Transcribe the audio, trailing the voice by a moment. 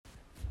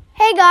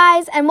Hey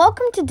guys, and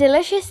welcome to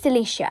Delicious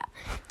Delicia.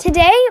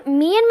 Today,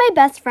 me and my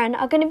best friend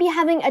are going to be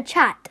having a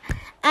chat.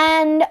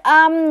 And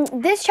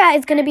this chat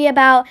is going to be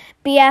about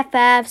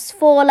BFFs,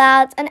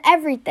 fallouts, and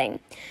everything.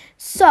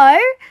 So,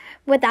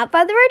 without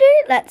further ado,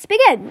 let's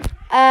begin.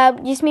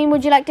 Yasmin,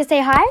 would you like to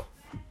say hi?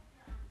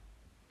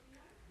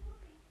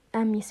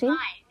 Yasmin?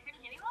 Hi, can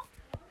you hear me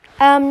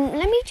well?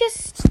 Let me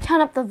just turn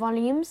up the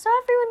volume so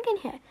everyone can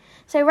hear.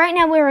 So right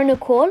now we're on a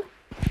call.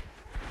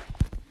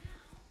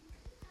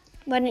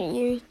 Why don't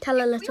you tell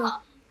a little?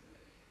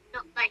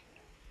 Not like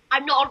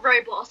I'm not a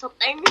robot or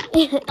something.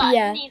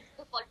 Yeah. Needs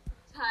the volume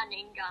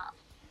turning up.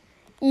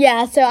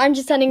 Yeah, so I'm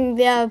just turning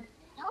the... That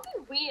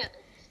would be weird.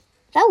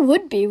 That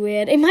would be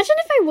weird. Imagine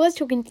if I was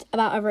talking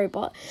about a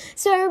robot.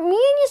 So me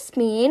and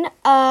Yasmin,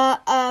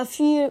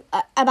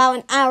 about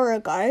an hour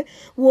ago,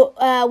 were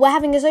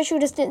having a social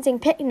distancing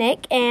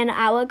picnic in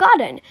our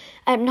garden.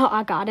 Not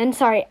our garden,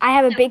 sorry. I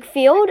have a big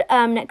field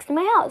next to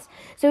my house.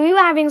 So we were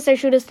having a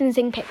social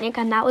distancing picnic,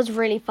 and that was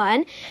really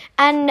fun.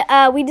 And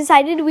we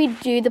decided we'd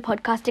do the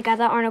podcast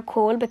together on a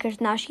call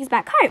because now she's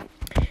back home.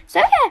 So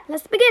yeah,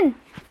 let's begin.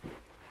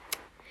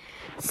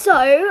 So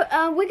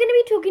we're going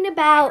to be talking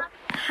about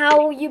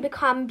how you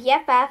become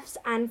BFFs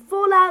and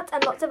fallouts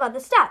and lots of other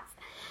stuff.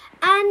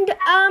 And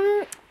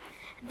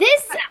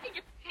this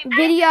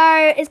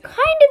video is kind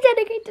of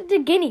dedicated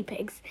to guinea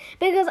pigs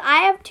because I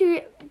have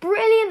two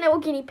brilliant little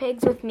guinea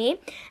pigs with me.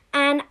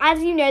 And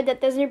as you know that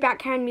there's no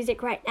background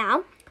music right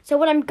now. So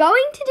what I'm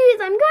going to do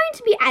is I'm going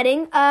to be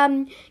adding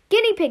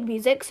guinea pig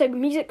music, so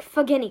music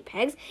for guinea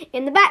pigs,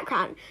 in the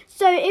background.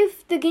 So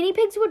if the guinea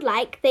pigs would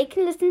like, they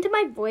can listen to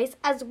my voice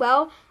as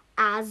well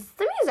as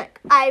the music.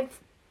 I've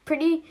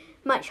pretty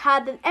much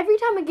heard that every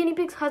time a guinea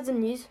pig hears the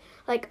news,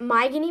 like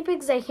my guinea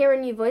pigs, I hear a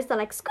new voice, they're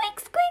like squeak,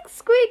 squeak,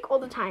 squeak all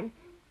the time.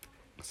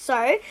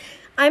 So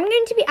I'm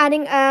going to be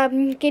adding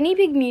guinea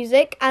pig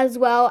music as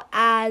well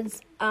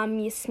as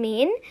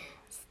Yasmin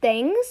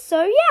things.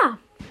 So yeah.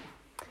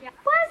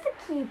 Where's the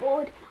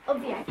keyboard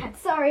of the iPad?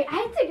 Sorry, I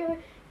had to go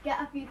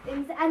get a few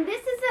things. And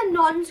this is a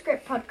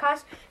non-script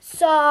podcast,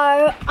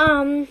 so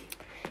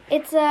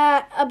it's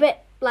a bit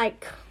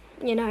like,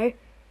 you know,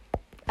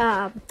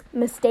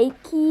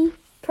 mistakey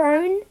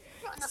prone.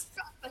 Got enough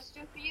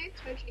question for you,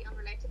 totally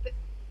unrelated, but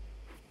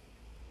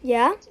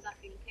Yeah. to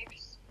that guinea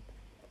pigs.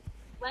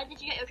 Where did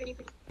you get your guinea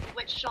pigs?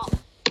 Which shop?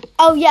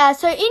 Oh yeah,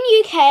 so in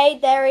UK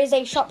there is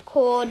a shop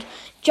called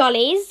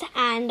Jolly's,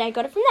 and I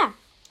got it from there.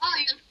 Oh,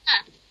 you got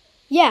that.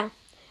 Yeah.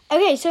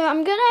 Okay, so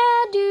I'm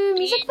gonna do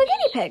music for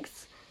guinea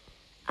pigs.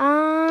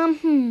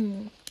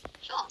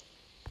 Sure.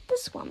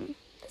 This one's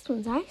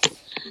nice.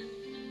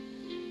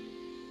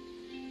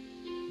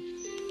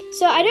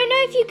 So I don't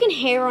know if you can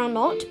hear or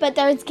not, but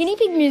there is guinea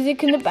pig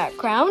music in the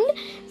background.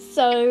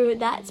 So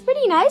that's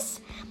pretty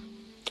nice.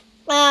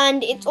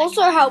 And it's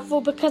also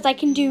helpful because I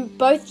can do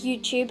both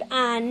YouTube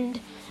and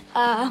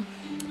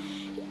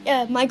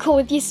my call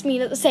with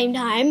Yasmin at the same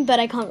time, but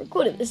I can't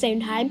record at the same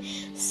time.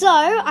 So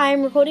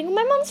I'm recording on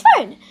my mum's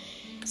phone.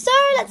 So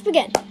let's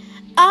begin.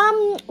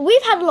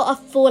 We've had a lot of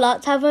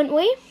fallouts, haven't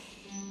we?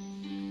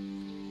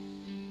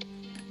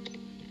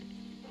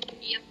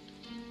 Yep.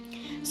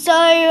 So,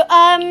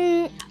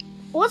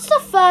 what's the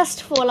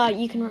first fallout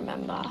you can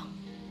remember?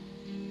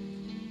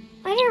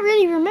 I don't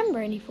really remember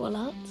any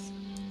fallouts.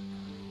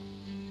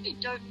 You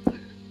don't know.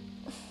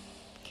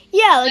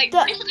 Yeah, Like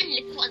something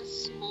little and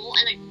small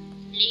and like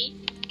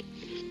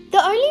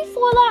the only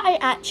fallout I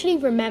actually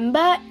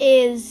remember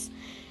is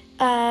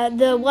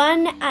the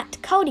one at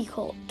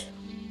Caldicott.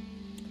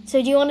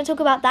 So do you want to talk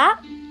about that?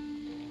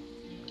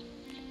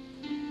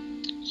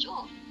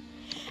 Sure.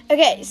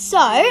 Okay, so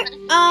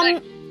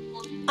I'm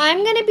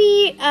gonna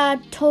be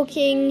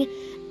talking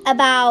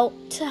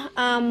about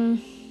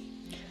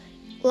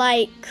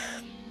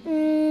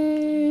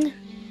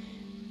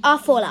our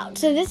fallout.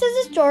 So this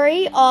is a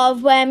story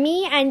of where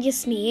me and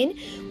Yasmin,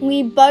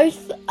 we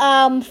both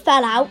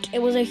fell out.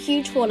 It was a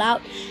huge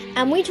fallout,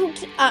 and we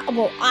talked.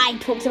 I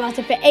talked about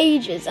it for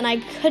ages, and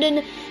I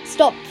couldn't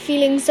stop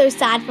feeling so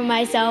sad for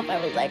myself. I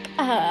was like,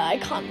 I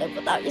can't live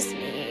without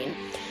Yasmin.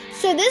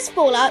 So this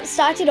fallout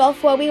started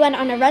off where we went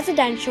on a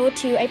residential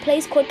to a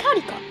place called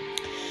Caldicott.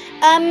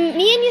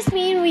 Me and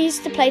Yasmin, we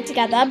used to play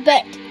together,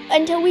 but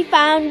until we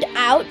found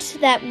out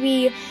that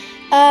we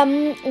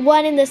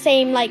weren't in the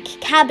same like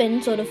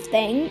cabin sort of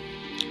thing,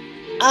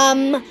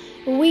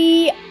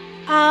 we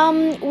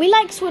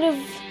like sort of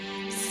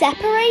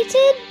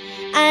separated.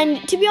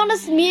 And to be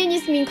honest, me and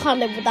Yasmin can't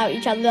live without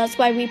each other. That's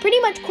why we pretty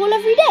much call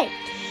every day.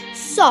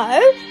 So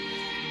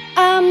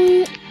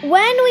when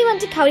we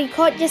went to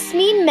Caldicott,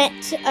 Yasmin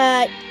met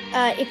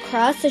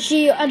Ikra. So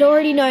she had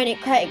already known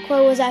Ikra.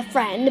 Ikra was her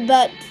friend,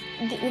 but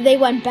they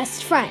weren't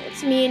best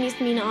friends. Me and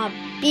Yasmin are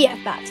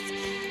BFFs.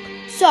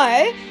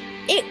 So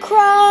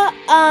Ikra,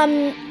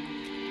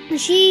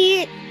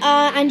 she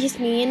and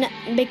Yasmin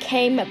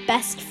became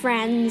best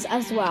friends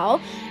as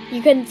well.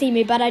 You couldn't see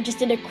me, but I just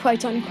did a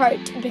quote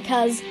unquote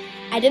because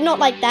I did not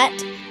like that.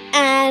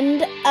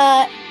 And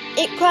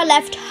Ikra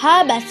left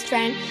her best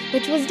friend,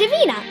 which was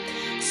Davina.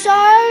 So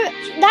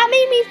that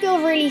made me feel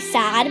really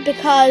sad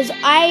because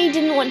I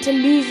didn't want to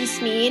lose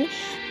Yasmin,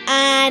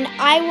 and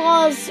I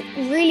was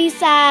really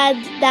sad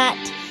that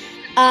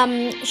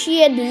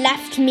she had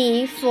left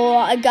me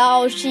for a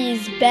girl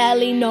she's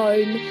barely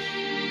known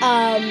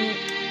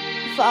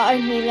for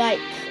only like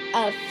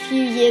a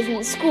few years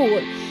in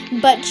school,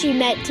 but she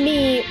met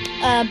me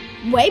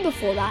way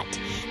before that,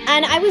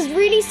 and I was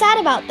really sad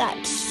about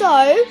that.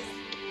 So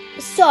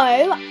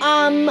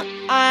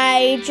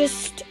I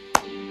just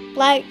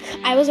I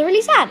was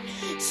really sad.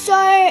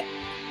 So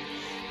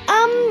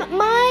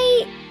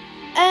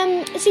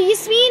so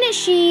Yasmin,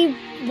 she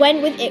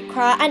went with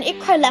Ikra, and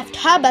Ikra left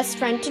her best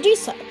friend to do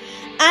so,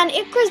 and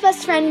Ikra's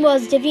best friend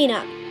was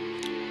Davina.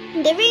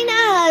 Davina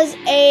has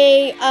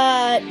a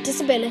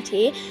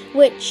disability,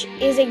 which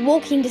is a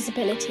walking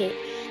disability,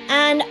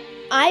 and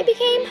I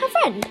became her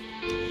friend.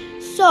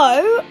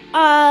 So,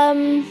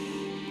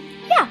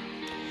 yeah.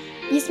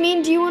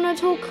 Yasmin, do you want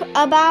to talk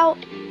about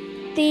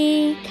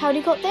the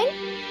Caldecott thing?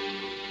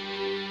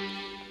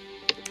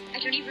 I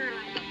don't even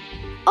remember.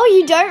 Oh,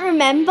 you don't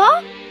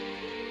remember?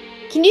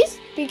 Can you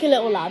speak a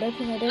little louder? I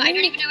don't even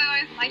know where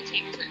we were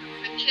fighting. So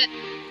shit.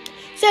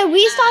 So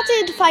we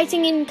started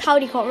fighting in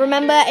Caldecott.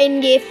 Remember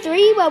in year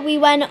 3 where we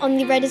went on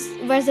the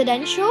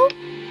residential?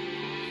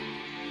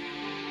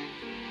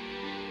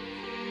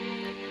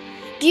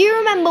 Do you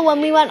remember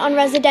when we went on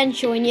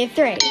residential in year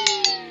 3?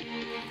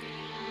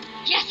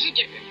 Yes, I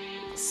do.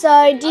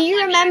 So do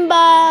you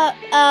remember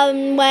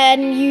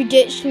when you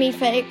ditched me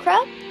for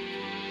Ikra?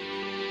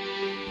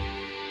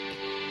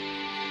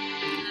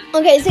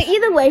 Okay, so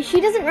either way,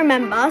 she doesn't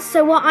remember.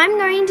 So what I'm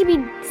going to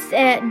be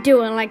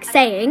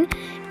saying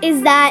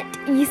is that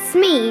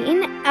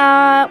Yasmin,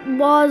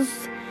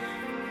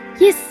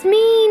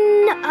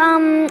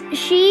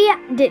 she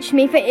ditched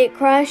me for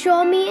Ikra.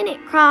 Sure, me and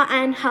Ikra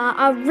and her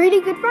are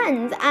really good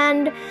friends.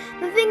 And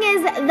the thing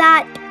is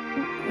that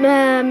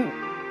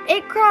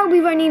Ikra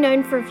we've only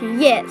known for a few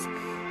years.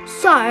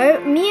 So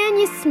me and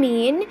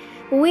Yasmin,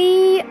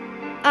 we've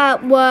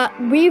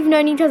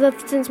known each other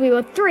since we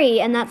were 3,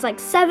 and that's like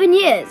 7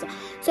 years.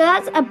 So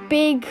that's a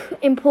big,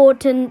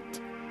 important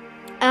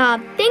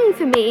thing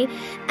for me,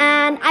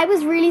 and I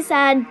was really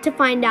sad to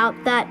find out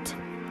that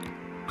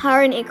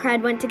her and Ikra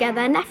went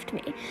together and left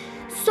me.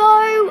 So,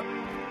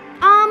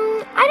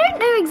 I don't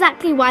know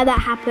exactly why that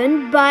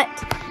happened, but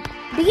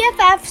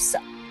BFFs,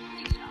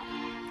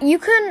 you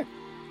can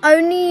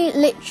only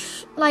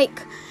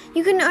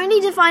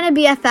define a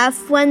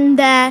BFF when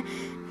they're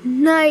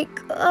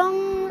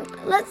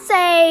let's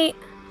say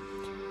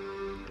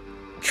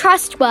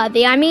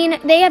trustworthy. I mean,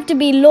 they have to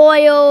be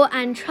loyal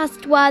and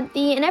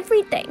trustworthy and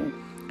everything.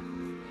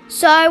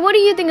 So, what do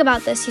you think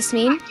about this,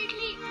 Yasmin?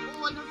 Practically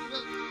all of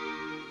the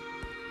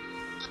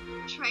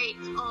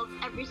traits of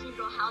every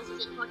single house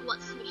is in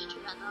what's smushed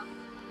together.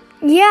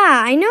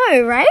 Yeah, I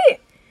know, right?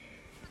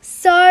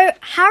 So,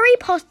 Harry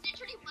Potter...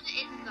 Literally what it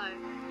is, though.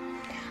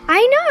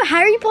 I know,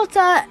 Harry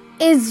Potter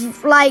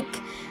is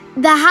like...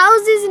 The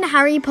houses in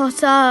Harry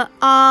Potter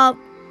are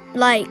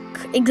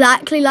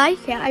exactly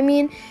like it. I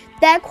mean,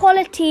 their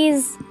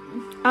qualities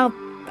are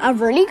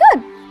really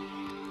good.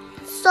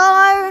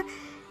 So...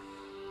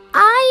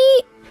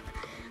 I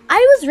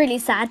was really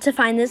sad to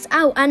find this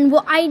out, and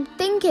what I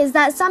think is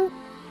that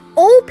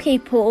all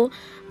people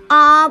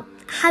are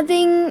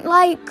having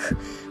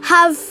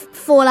have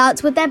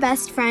fallouts with their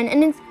best friend,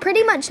 and it's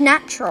pretty much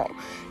natural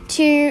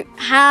to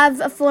have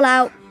a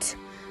fallout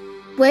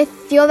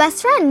with your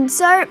best friend.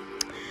 So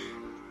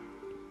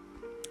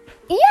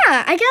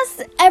yeah, I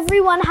guess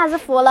everyone has a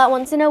fallout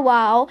once in a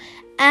while,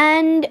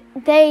 and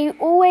they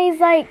always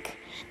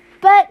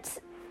but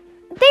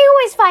they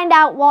always find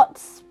out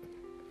what's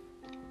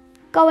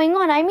going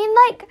on. I mean,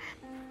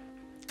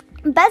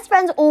 best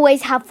friends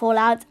always have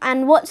fallouts,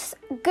 and what's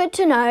good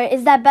to know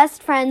is that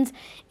best friends,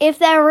 if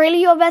they're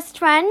really your best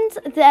friends,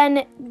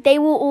 then they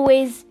will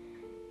always,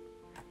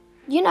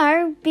 be... They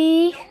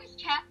always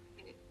care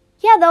for you.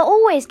 Yeah, they'll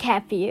always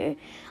care for you.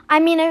 I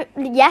mean,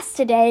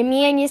 yesterday,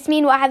 me and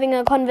Yasmin were having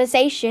a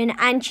conversation,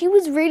 and she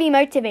was really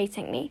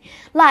motivating me.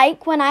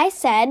 When I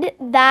said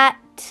that...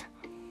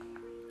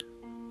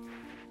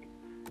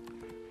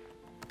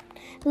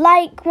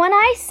 when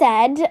I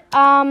said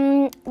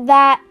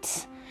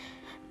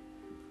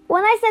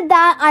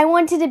that I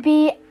wanted to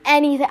be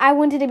anything, I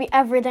wanted to be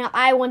everything.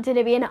 I wanted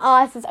to be an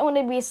artist, I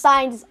wanted to be a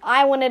scientist,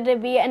 I wanted to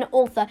be an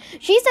author.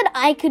 She said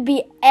I could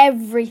be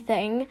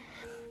everything.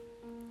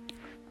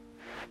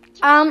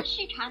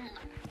 She can.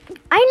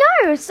 I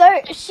know, so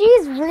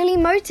she's really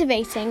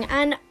motivating,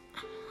 and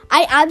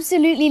I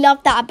absolutely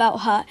love that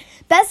about her.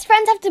 Best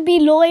friends have to be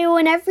loyal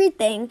and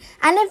everything,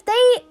 and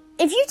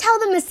if you tell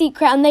them a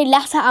secret and they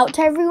let it out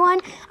to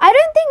everyone, I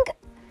don't think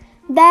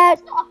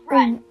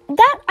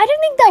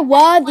they're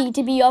worthy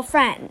to be your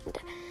friend.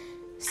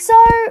 So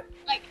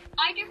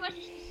I give my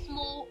sister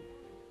small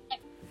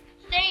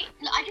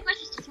I give my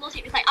sister small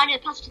secrets, I need a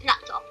password to the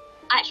laptop.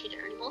 I actually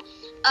don't anymore.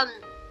 And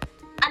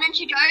then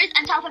she goes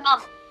and tells her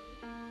mum,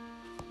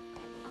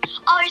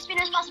 oh, it's been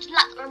a password to the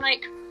laptop. I'm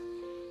like,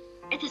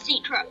 it's a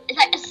secret.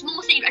 It's a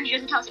small secret, and she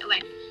doesn't tell us it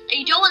away.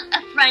 You don't want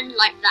a friend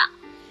like that.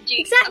 Do you?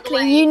 Exactly.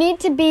 Otherwise- You need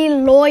to be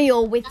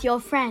loyal with your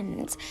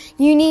friends.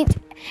 You need,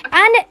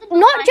 and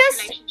not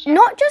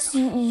just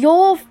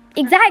your.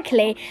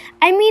 Exactly.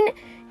 I mean,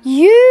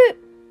 you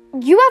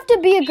have to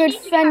be a good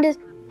friend.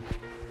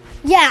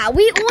 Yeah,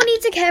 we all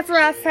need to care for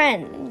our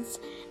friends,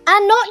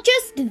 and not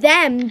just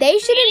them. They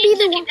shouldn't be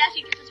the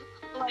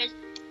one.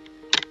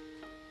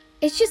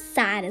 It's just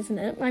sad, isn't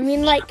it? I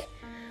mean, like.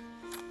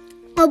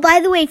 Oh, by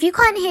the way, if you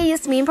can't hear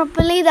Yasmin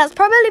properly, that's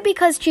probably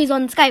because she's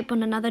on Skype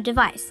on another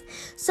device.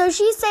 So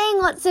she's saying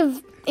lots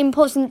of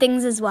important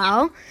things as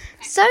well.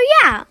 So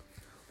yeah.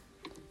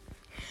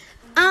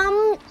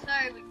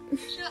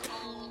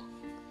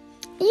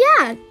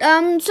 Yeah.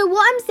 So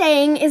what I'm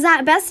saying is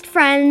that best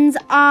friends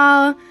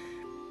are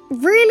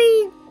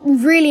really,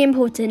 really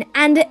important,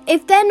 and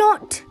if they're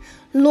not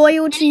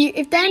loyal to you,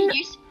 if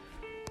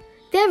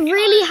they're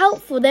really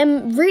helpful, they're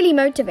really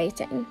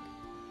motivating.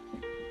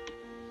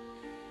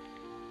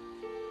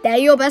 They're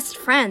your best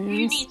friends.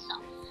 You need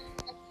some.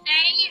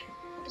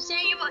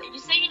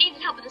 Say you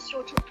needed help with a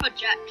short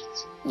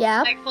project.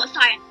 Yeah. Like for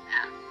science.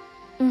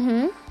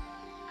 Mhm.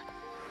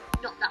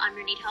 Not that I'm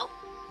gonna need help.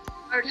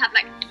 I already have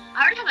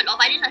a lot of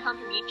ideas I found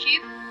from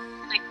YouTube.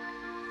 Like,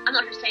 I'm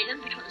not gonna say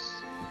them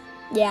because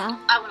Yeah.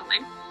 I want to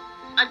win.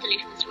 I'm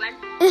delusional to win.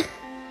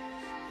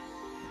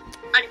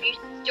 And if you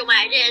steal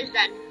my ideas,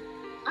 then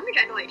I'm gonna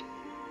get annoyed.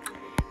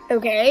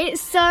 Okay.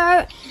 So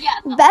Yeah.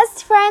 But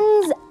best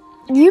friends,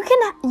 you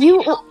can help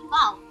you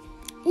out.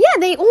 Yeah,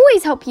 they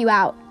always help you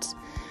out.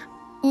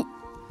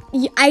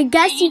 I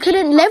guess you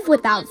couldn't live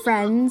without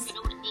friends. You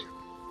know what I mean?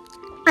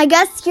 I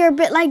guess you're a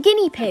bit like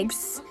guinea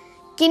pigs.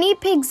 Guinea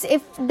pigs,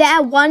 if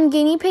they're one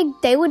guinea pig,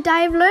 they would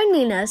die of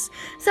loneliness.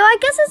 So I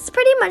guess it's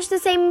pretty much the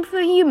same for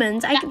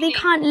humans. They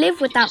can't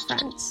live without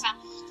friends.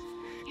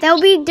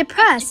 They'll be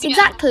depressed,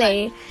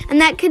 exactly.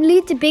 And that could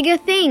lead to bigger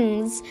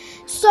things.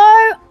 So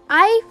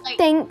I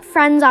think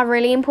friends are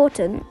really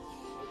important.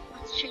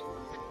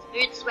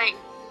 Mood swing.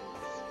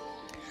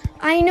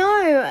 I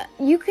know.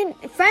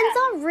 Friends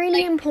are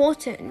really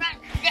important.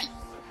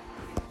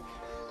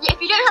 Yeah,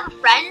 if you don't have a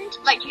friend,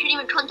 like you can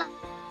even contact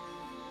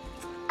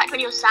when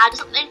you're sad or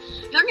something,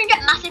 you're gonna get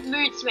massive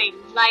mood swings.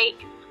 Like,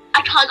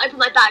 I can't open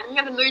my bag. I'm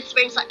gonna have a mood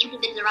swing, start chucking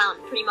things around,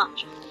 pretty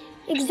much.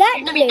 You're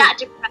gonna be Exactly. that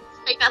depressed.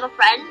 Like, you have a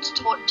friend to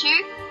talk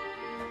to,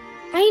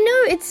 I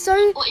know, it's so...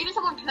 or even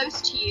someone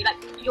close to you.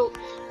 Like,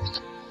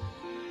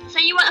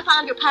 say you weren't a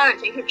fan of your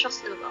parents and you couldn't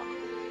trust them at all.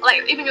 Or,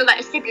 like, even you're like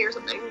a sibling or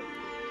something.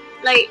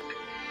 Like,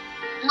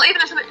 not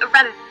even a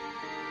friend.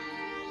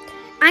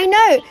 I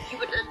know. You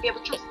wouldn't be able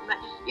to trust them. Like,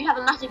 you have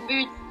a massive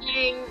mood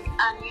swing,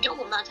 and you don't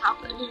want that to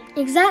happen. You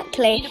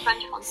Exactly. need a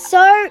friend to contact.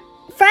 So,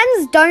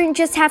 friends don't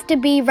just have to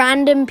be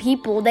random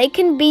people. They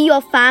can be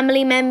your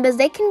family members.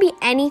 They can be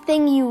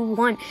anything you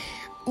want.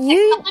 Someone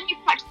you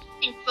practice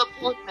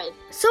football with.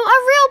 So a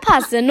real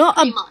person, not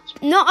Pretty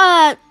much.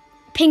 a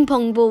ping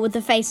pong ball with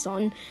a face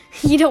on.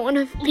 You don't want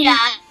to. Yeah,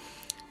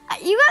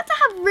 You have to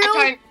have real.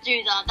 don't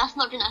do that. That's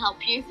not gonna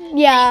help you.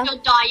 Yeah. If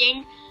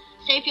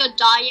you're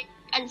dying,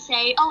 and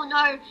say, oh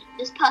no,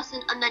 this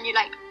person, and then you're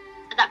like,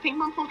 that ping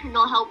pong ball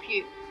cannot help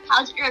you.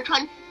 How's it gonna try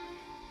and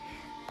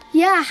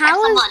Yeah.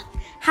 someone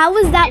How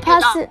is that if you're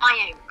person?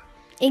 dying?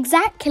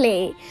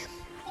 Exactly.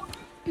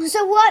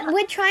 So what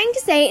we're trying to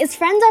say is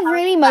friends are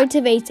really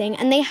motivating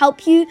and they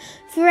help you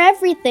for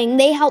everything.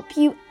 They help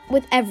you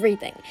with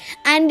everything.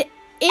 And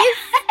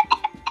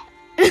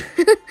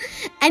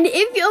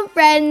if your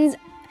friends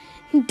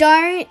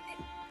don't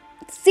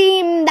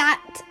seem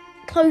that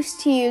close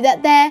to you,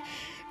 that they're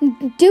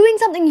doing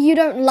something you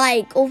don't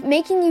like or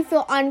making you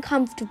feel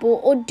uncomfortable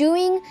or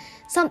doing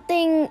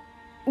something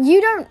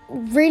you don't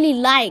really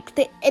like,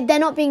 they're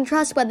not being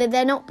trustworthy,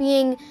 they're not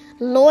being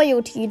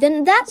loyal to you,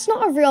 then that's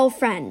not a real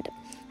friend.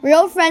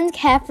 Real friends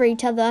care for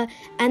each other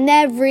and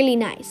they're really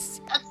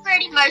nice. That's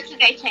pretty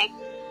motivating.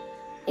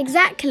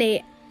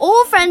 Exactly.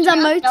 All friends are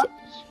You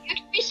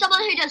could be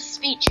someone who does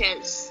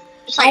speeches.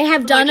 Just, like, I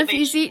have done a few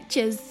motivation.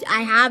 speeches.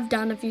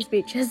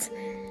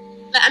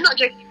 Like, I'm not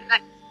joking.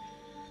 Like,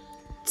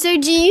 So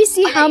do you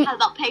see I know how... you have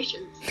about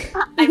patience.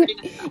 I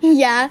really know.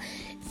 Yeah.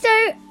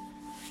 So,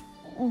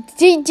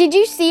 did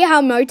you see how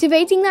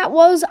motivating that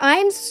was?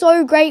 I'm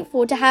so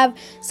grateful to have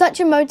such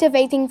a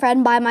motivating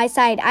friend by my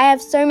side. I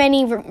have so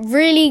many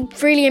really,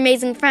 really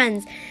amazing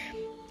friends.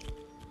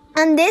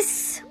 And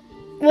this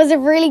was a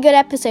really good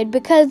episode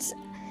because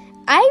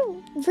I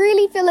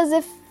really feel as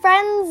if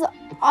friends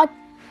are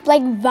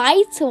like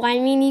vital. I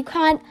mean, you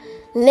can't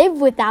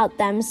live without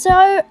them. So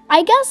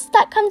I guess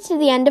that comes to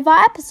the end of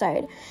our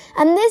episode.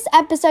 And this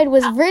episode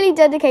was really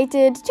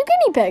dedicated to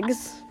guinea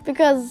pigs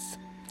because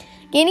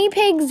guinea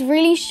pigs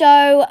really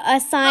show a No,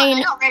 sign.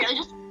 they're not really. They're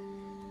just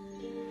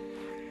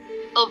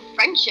of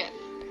friendship.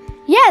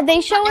 Yeah,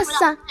 they show a Like,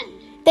 sign. without friends.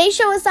 They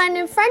show a sign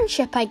of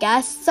friendship, I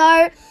guess.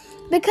 So,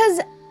 because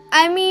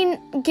I mean,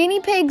 guinea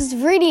pigs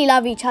really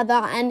love each other,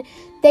 and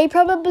they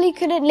probably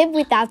couldn't live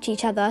without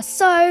each other.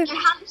 So, So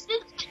hamsters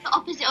are the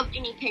opposite of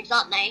guinea pigs,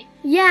 aren't they?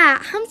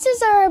 yeah,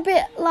 hamsters are a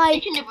bit They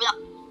like can live without.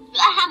 But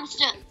they're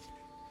hamsters.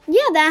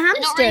 they're They're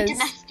not really hamsters.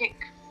 domestic.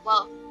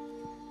 Well,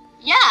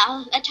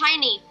 Yeah, they're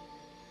tiny.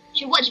 You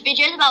should watch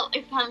videos about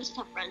if hamsters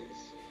have friends.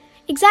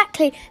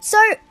 Exactly. So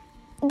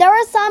there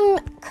are some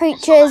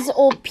creatures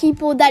or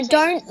people that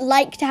don't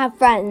like to have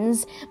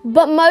friends,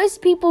 but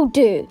most people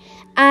do.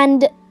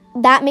 And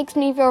that makes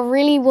me feel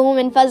really warm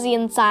and fuzzy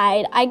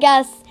inside. I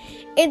guess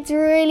it's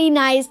really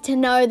nice to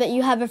know that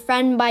you have a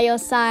friend by your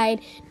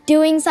side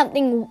doing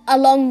something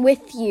along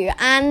with you.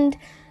 And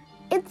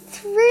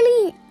it's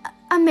really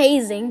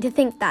amazing to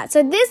think that.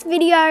 So this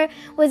video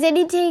was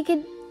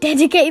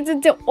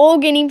dedicated to all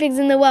guinea pigs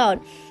in the world.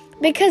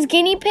 Because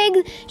guinea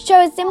pigs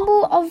show a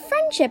symbol of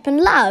friendship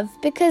and love.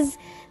 Because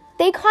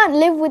they can't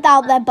live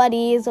without their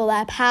buddies or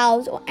their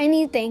pals or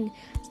anything.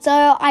 So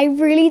I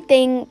really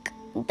think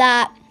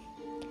that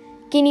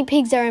guinea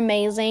pigs are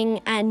amazing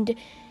and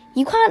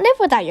you can't live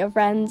without your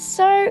friends.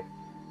 So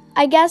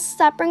I guess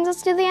that brings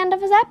us to the end of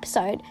this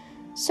episode.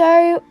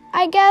 So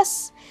I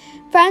guess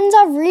friends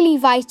are really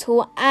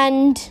vital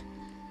and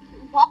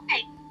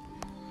Why?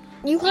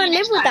 you can't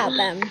live without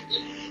them.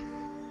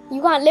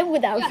 You can't live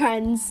without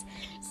friends.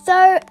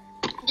 So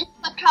This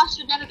podcast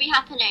would never be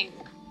happening.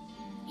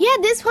 yeah,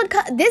 this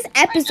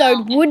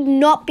episode would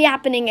not be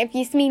happening if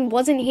Yasmin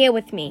wasn't here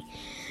with me.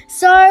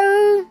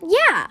 So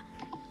yeah.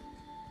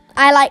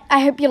 I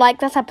hope you like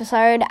this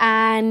episode,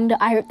 and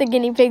I hope the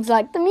guinea pigs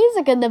like the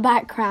music in the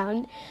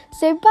background.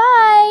 So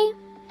bye.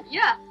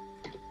 Yeah.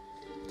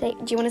 Do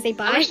you want to say I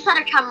bye? wish I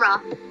had a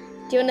camera.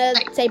 Do you want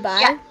to say bye?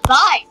 Yeah.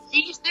 Bye.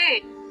 See you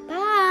soon.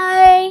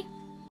 Bye.